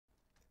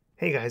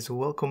Hey guys,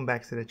 welcome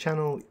back to the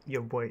channel.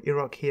 Your boy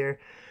E-Roc here.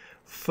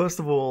 First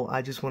of all,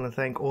 I just want to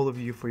thank all of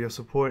you for your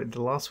support.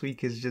 The last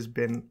week has just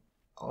been,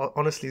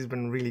 honestly, it's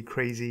been really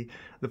crazy.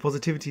 The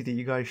positivity that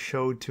you guys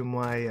showed to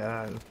my,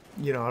 I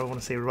don't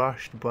want to say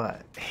rushed,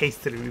 but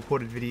hastily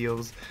recorded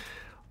videos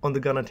on the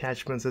gun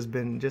attachments has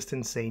been just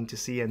insane to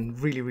see and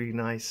really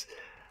nice.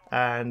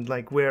 And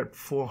like we're at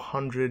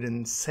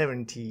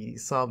 470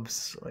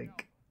 subs,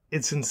 like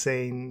it's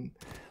insane.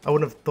 I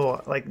wouldn't have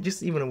thought, like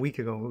just even a week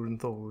ago, we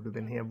wouldn't thought we would have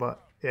been here. But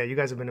yeah, you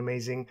guys have been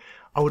amazing.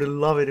 I would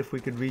love it if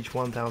we could reach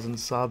 1,000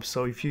 subs.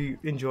 So if you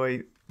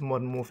enjoy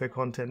Modern Warfare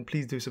content,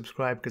 please do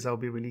subscribe because I'll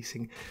be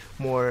releasing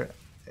more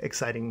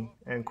exciting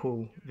and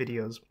cool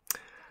videos.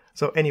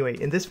 So anyway,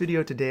 in this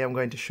video today, I'm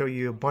going to show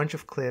you a bunch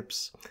of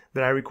clips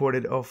that I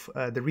recorded of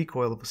the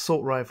recoil of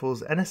assault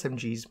rifles and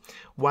SMGs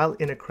while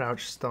in a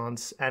crouch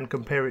stance and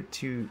compare it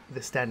to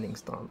the standing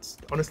stance.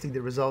 Honestly,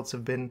 the results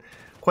have been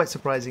quite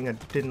surprising. I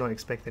did not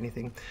expect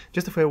anything.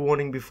 Just a fair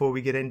warning before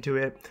we get into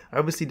it, I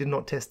obviously did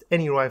not test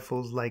any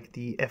rifles like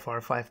the FR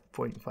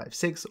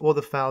 5.56 or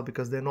the FAL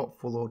because they're not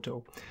full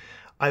auto.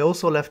 I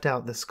also left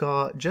out the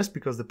SCAR just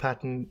because the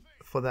pattern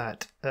for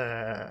that,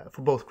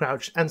 for both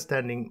crouch and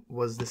standing,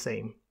 was the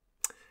same.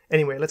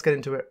 Anyway, let's get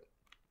into it.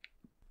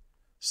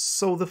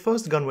 So the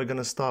first gun we're going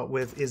to start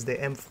with is the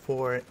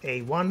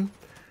M4A1.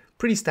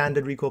 Pretty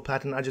standard recoil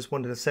pattern. I just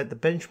wanted to set the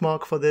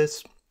benchmark for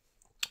this,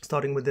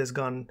 starting with this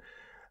gun.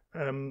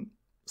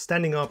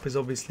 Standing up is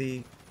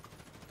obviously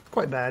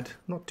quite bad,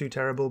 not too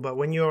terrible, but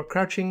when you're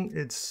crouching,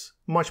 it's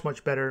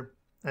much better,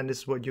 and this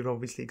is what you'd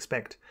obviously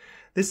expect.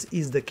 This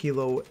is the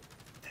Kilo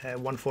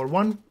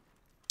 141.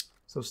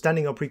 So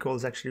standing up recoil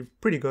is actually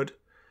pretty good,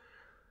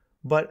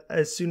 but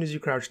as soon as you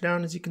crouch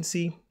down, as you can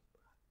see,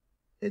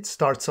 it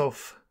starts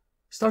off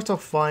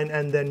fine,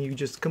 and then you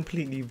just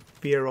completely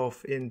veer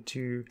off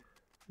into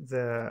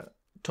the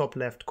top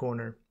left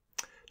corner.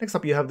 Next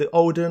up, you have the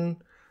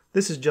Odin.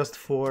 This is just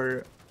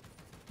for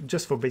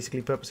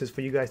basically purposes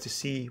for you guys to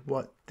see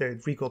what the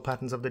recoil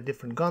patterns of the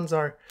different guns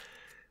are.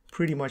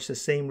 Pretty much the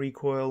same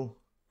recoil,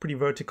 pretty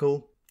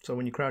vertical. So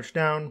when you crouch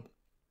down,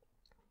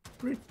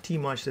 pretty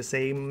much the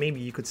same. Maybe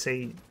you could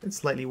say it's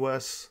slightly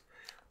worse.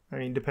 I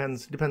mean,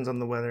 depends on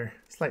the weather.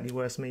 Slightly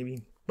worse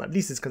maybe, but at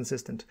least it's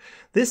consistent.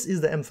 This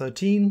is the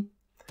M13.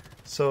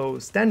 So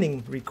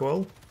standing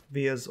recoil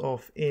veers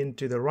off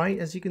into the right,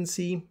 as you can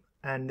see,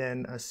 and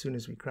then as soon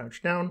as we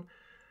crouch down,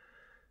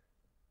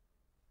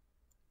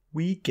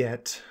 we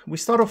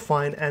start off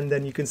fine, and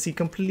then you can see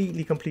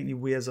completely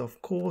veers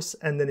off course,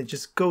 and then it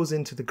just goes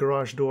into the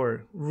garage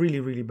door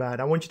really bad.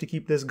 I want you to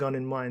keep this gun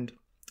in mind,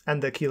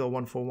 and the Kilo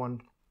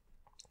 141.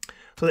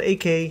 So the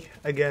AK,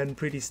 again,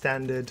 pretty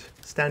standard,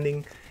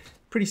 standing,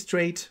 pretty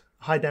straight,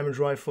 high damage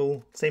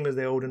rifle, same as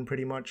the Odin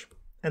pretty much.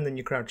 And then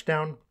you crouch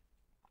down.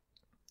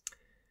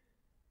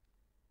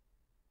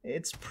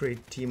 It's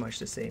pretty much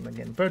the same,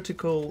 again,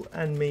 vertical,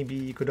 and maybe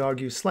you could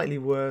argue slightly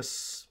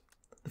worse.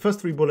 The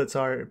first 3 bullets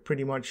are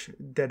pretty much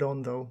dead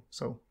on though,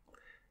 so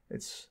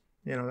it's,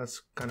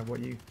 that's kind of what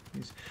you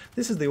use.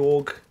 This is the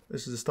AUG,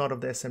 this is the start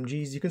of the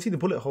SMGs. You can see the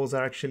bullet holes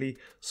are actually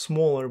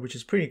smaller, which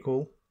is pretty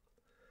cool.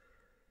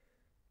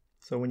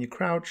 So when you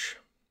crouch,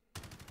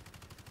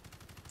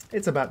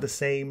 it's about the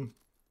same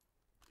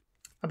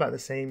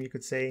you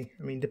could say.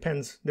 I mean,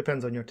 depends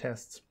on your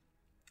tests.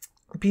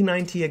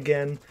 P90,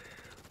 again,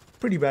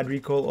 pretty bad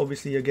recoil.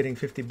 Obviously you're getting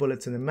 50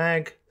 bullets in the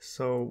mag,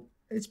 so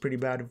it's pretty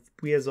bad. It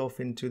veers off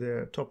into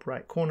the top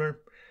right corner.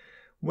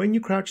 When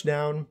you crouch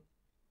down,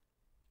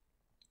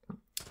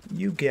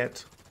 you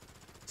get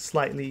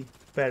slightly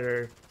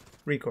better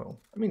recoil.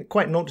 I mean,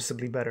 quite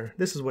noticeably better.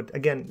 This is what,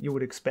 again, you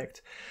would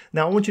expect.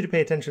 Now I want you to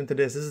pay attention to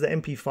this. This is the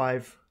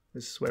MP5.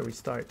 This is where we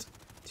start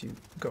to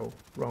go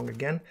wrong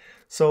again.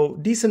 So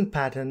decent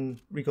pattern,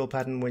 recoil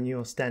pattern when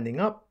you're standing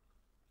up,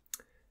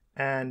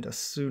 and as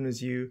soon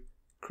as you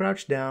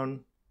crouch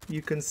down,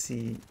 you can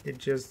see it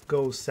just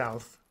goes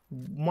south.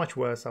 Much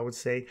worse, I would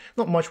say.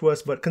 Not much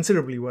worse, but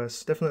considerably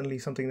worse. Definitely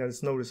something that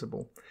is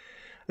noticeable.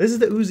 This is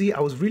the Uzi. I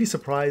was really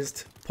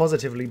surprised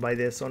positively by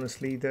this,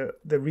 honestly. The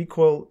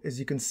recoil, as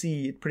you can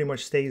see, it pretty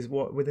much stays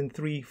within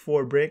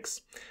 3-4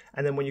 bricks,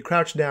 and then when you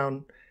crouch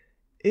down,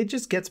 it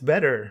just gets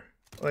better.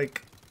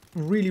 Like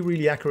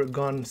really accurate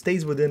gun,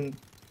 stays within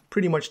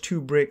pretty much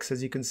 2 bricks,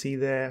 as you can see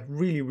there.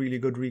 Really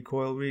good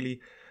recoil.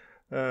 Really,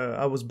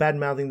 I was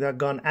bad-mouthing that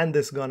gun and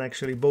this gun,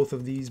 actually, both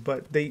of these,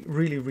 but they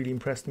really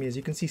impressed me. As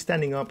you can see,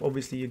 standing up,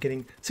 obviously you're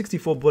getting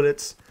 64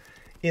 bullets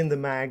in the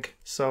mag,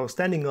 so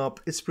standing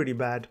up, it's pretty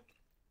bad.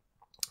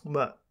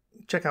 But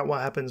check out what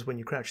happens when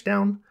you crouch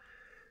down.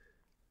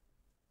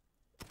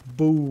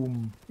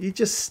 Boom. It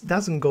just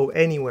doesn't go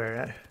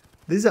anywhere.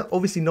 These are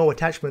obviously no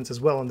attachments as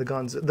well on the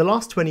guns. The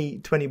last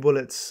 20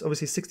 bullets,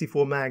 obviously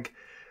 64 mag,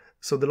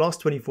 so the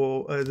last 20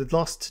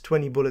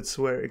 bullets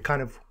were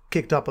kind of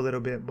kicked up a little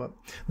bit, but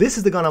this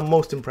is the gun I'm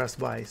most impressed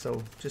by,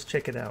 so just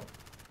check it out.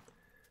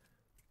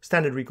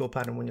 Standard recoil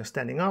pattern when you're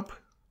standing up,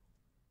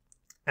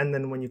 and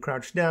then when you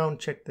crouch down,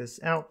 check this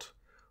out.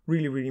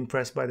 Really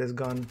impressed by this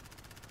gun.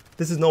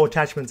 This is no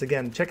attachments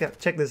again.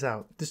 Check this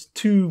out. Just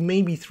 2,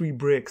 maybe 3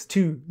 bricks.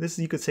 2. This,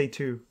 you could say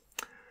 2.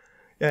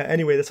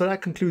 Anyway, so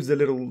that concludes the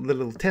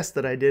little test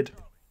that I did.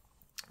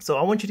 So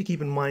I want you to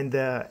keep in mind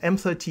the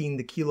M13,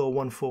 the Kilo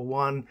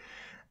 141,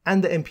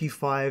 and the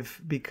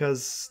MP5,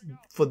 because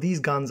for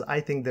these guns, I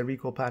think the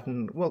recoil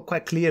pattern, well,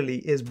 quite clearly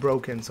is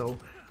broken, so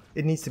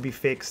it needs to be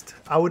fixed.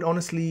 I would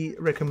honestly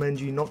recommend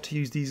you not to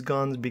use these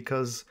guns,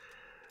 because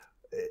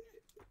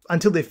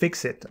until they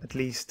fix it, at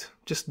least,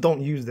 just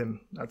don't use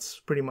them. That's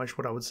pretty much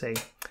what I would say.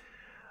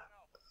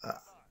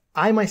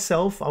 I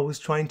myself, I was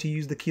trying to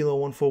use the Kilo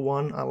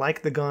 141. I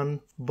like the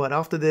gun, but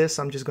after this,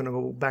 I'm just going to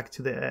go back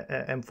to the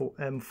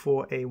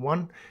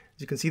M4A1. As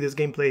you can see, this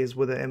gameplay is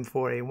with the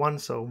M4A1,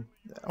 so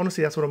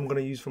honestly, that's what I'm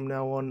going to use from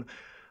now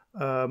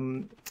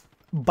on.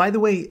 By the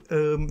way,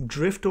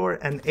 Driftor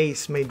and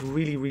Ace made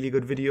really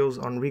good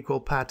videos on recoil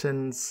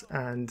patterns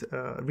and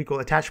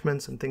recoil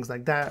attachments and things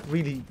like that.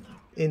 Really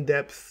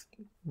in-depth,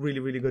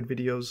 really good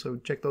videos, so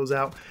check those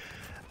out.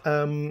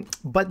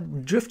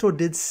 But Driftor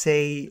did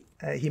say,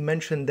 he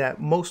mentioned that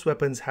most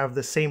weapons have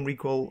the same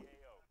recoil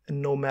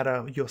no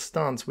matter your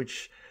stance,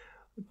 which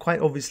quite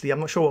obviously, I'm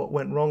not sure what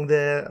went wrong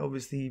there.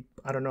 Obviously,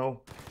 I don't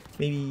know,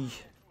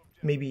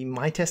 maybe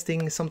my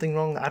testing is something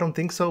wrong. I don't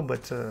think so,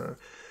 but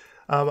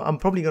I'm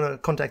probably gonna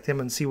contact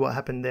him and see what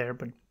happened there.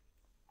 But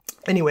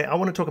anyway, I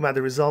want to talk about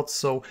the results.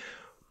 So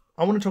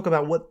I want to talk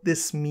about what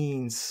this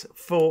means.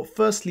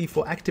 Firstly,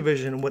 for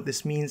Activision, what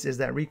this means is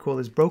that recoil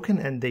is broken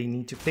and they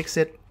need to fix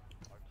it.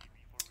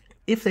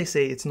 If they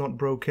say it's not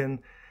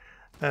broken,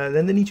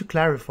 then they need to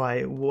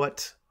clarify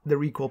what the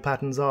recoil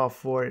patterns are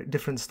for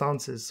different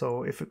stances.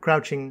 So if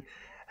crouching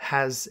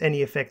has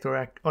any effect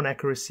on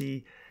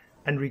accuracy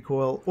and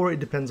recoil, or it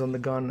depends on the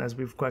gun, as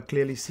we've quite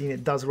clearly seen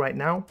it does right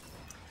now.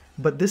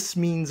 But this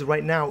means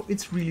right now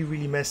it's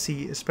really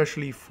messy,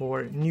 especially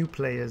for new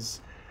players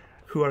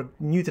who are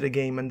new to the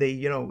game, and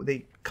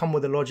they come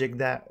with a logic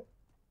that,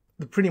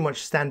 the pretty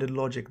much standard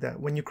logic that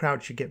when you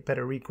crouch you get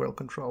better recoil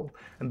control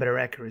and better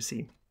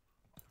accuracy.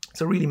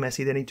 So really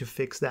messy, they need to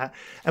fix that.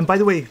 And by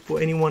the way, for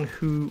anyone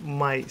who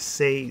might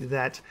say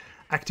that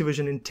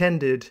Activision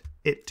intended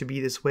it to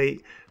be this way,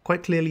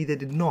 quite clearly they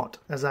did not,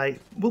 as I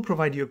will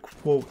provide you a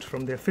quote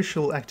from the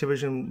official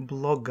Activision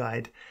blog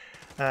guide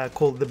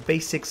called The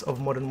Basics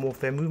of Modern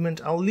Warfare Movement.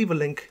 I'll leave a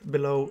link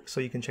below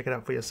so you can check it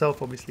out for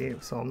yourself, obviously,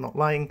 so I'm not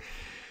lying.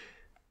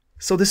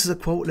 So this is a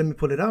quote, let me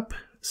pull it up.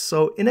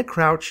 So in a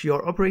crouch,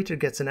 your operator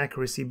gets an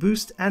accuracy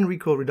boost and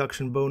recoil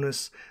reduction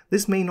bonus.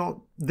 This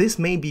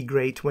may be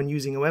great when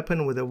using a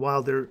weapon with a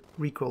wilder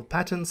recoil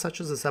pattern, such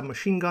as a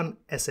submachine gun,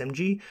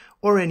 SMG,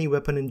 or any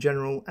weapon in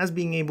general, as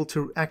being able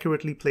to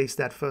accurately place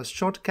that first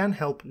shot can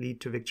help lead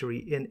to victory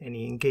in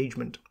any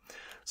engagement.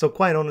 So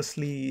quite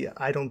honestly,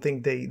 I don't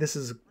think this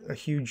is a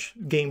huge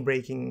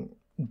game-breaking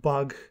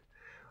bug,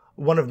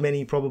 one of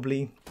many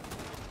probably,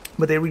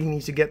 but they really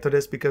need to get to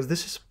this, because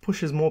this just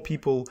pushes more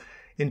people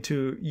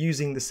into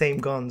using the same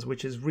guns,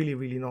 which is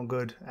really not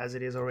good as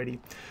it is already.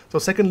 So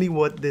secondly,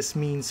 what this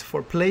means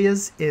for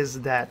players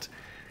is that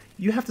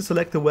you have to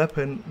select a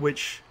weapon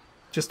which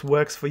just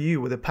works for you,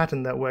 with a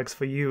pattern that works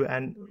for you,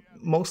 and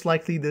most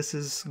likely this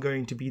is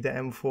going to be the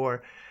M4.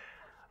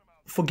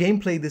 For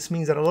gameplay, this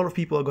means that a lot of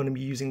people are going to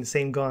be using the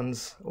same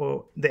guns,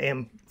 or the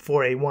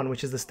M4A1,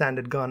 which is the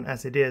standard gun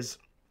as it is.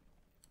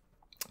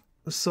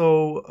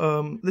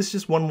 So this is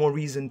just one more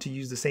reason to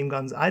use the same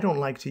guns. I don't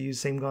like to use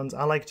same guns.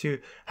 I like to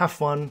have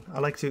fun. I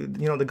like to,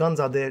 the guns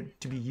are there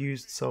to be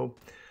used. So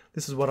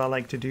this is what I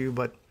like to do.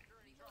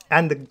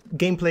 And the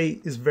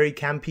gameplay is very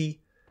campy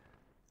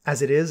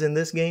as it is in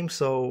this game.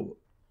 So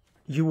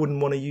you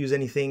wouldn't want to use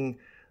anything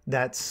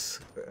that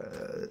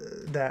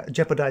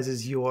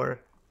jeopardizes your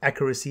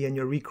accuracy and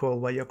your recoil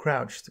while you're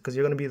crouched, because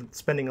you're going to be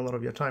spending a lot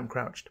of your time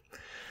crouched.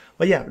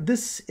 But yeah,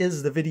 this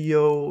is the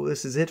video.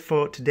 This is it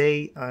for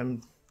today.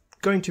 I'm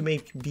going to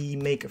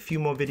make a few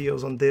more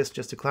videos on this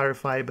just to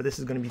clarify, but this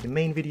is going to be the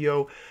main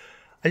video.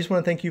 I just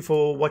want to thank you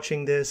for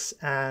watching this,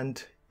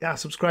 and yeah,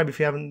 subscribe if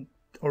you haven't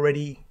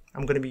already.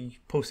 I'm going to be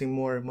posting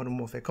more Modern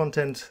Warfare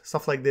content,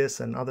 stuff like this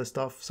and other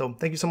stuff. So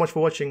thank you so much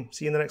for watching.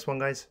 See you in the next one,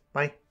 guys.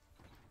 Bye.